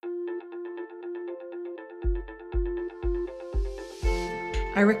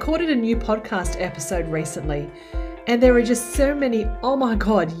I recorded a new podcast episode recently, and there are just so many, oh my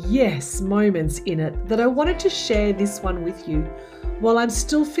God, yes, moments in it that I wanted to share this one with you while I'm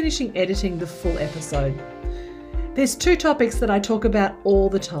still finishing editing the full episode. There's two topics that I talk about all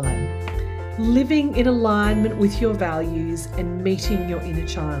the time: living in alignment with your values and meeting your inner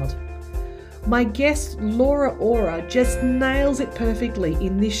child. My guest, Laura Ora, just nails it perfectly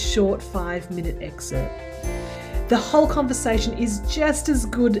in this short 5-minute excerpt. The whole conversation is just as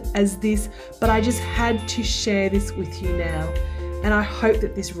good as this, but I just had to share this with you now, and I hope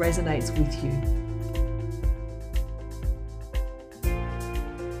that this resonates with you.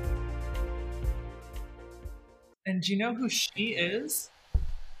 And do you know who she is?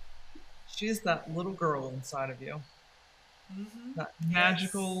 She's that little girl inside of you. Mm-hmm. That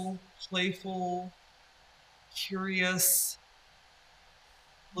magical, playful, curious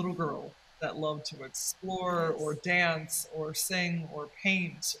little girl that loved to explore or dance or sing or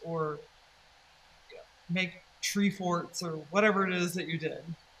paint or make tree forts or whatever it is that you did.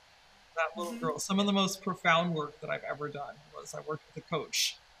 That little girl. Some of the most profound work that I've ever done was I worked with a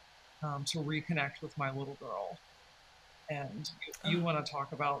coach to reconnect with my little girl. And you want to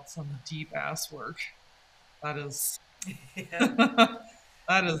talk about some deep ass work. That is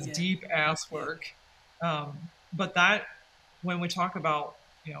that is deep ass work. But that, when we talk about,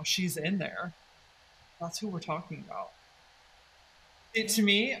 she's in there, that's who we're talking about. To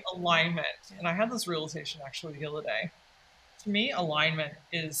me, alignment, and I had this realization actually the other day. To me, alignment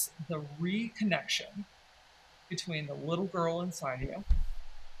is the reconnection between the little girl inside you,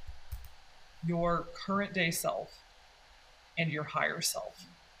 your current day self, and your higher self.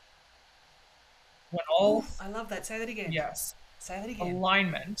 When all, I love that. Say that again. yes, Say that again.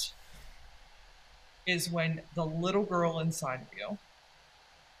 alignment is when the little girl inside of you,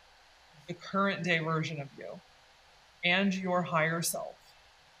 the current day version of you, and your higher self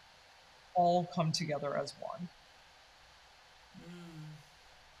all come together as one.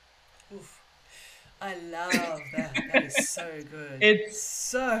 Oof. I love that. That is so good. It's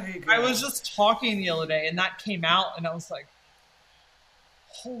so good. I was just talking the other day and that came out and I was like,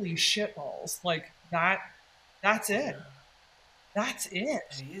 holy shit balls. Like that's it. That's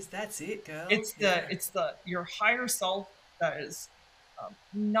it. That's it, girl. It's the your higher self that is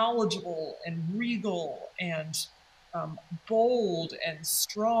knowledgeable and regal and bold and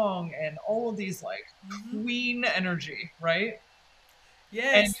strong and all of these like queen energy, right?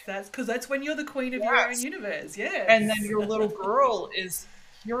 Yes, And that's because that's when you're the queen of your own universe. Yes. And then your little girl is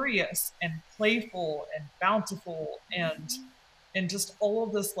curious and playful and bountiful and just all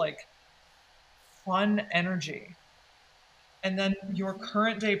of this like fun energy. And then your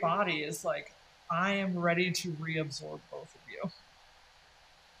current day body is like, I am ready to reabsorb both of you.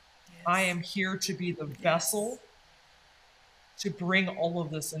 I am here to be the vessel to bring all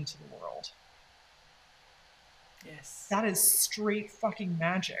of this into the world. Yes. That is straight fucking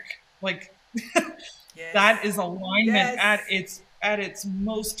magic. Like that is alignment at its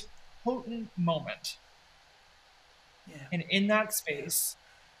most potent moment. Yeah. And in that space,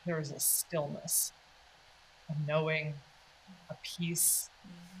 there is a stillness, a knowing, a peace.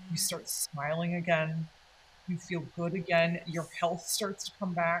 You start smiling again. You feel good again. Your health starts to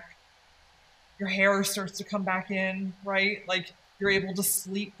come back. Your hair starts to come back in, right? Like you're able to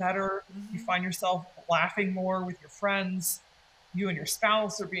sleep better. You find yourself laughing more with your friends. You and your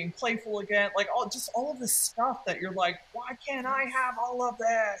spouse are being playful again. Like all of this stuff that you're like, why can't I have all of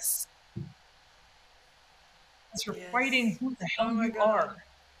this? Because you're fighting who the hell you are.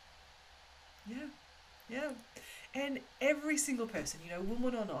 Yeah. And every single person,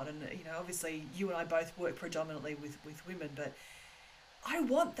 woman or not, and obviously you and I both work predominantly with women, but I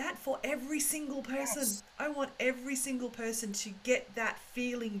want that for every single person. Yes. I want every single person to get that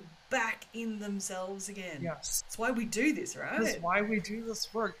feeling back in themselves again. Yes. That's why we do this, right? That's why we do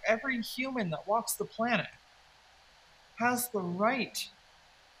this work. Every human that walks the planet has the right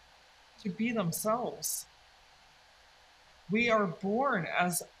to be themselves. We are born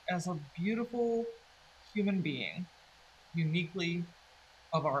as a beautiful human being, uniquely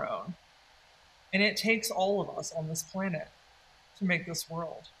of our own. And it takes all of us on this planet to make this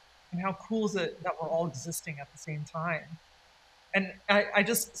world. And how cool is it that we're all existing at the same time? And I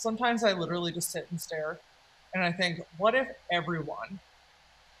just, sometimes I literally just sit and stare and I think, what if everyone,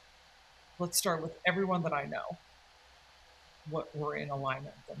 let's start with everyone that I know, what were in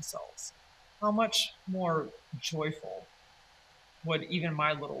alignment themselves? How much more joyful would even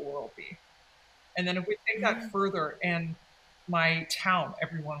my little world be? And then if we take that further and my town,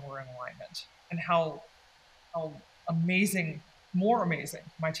 everyone were in alignment, and how amazing more amazing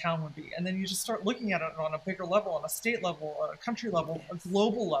my town would be. And then you just start looking at it on a bigger level, on a state level, a country level, a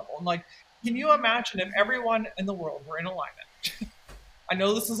global level. And like, can you imagine if everyone in the world were in alignment? I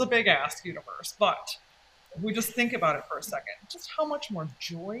know this is a big ask, universe, but if we just think about it for a second, just how much more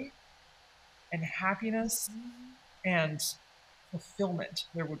joy and happiness and fulfillment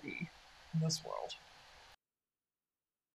there would be in this world.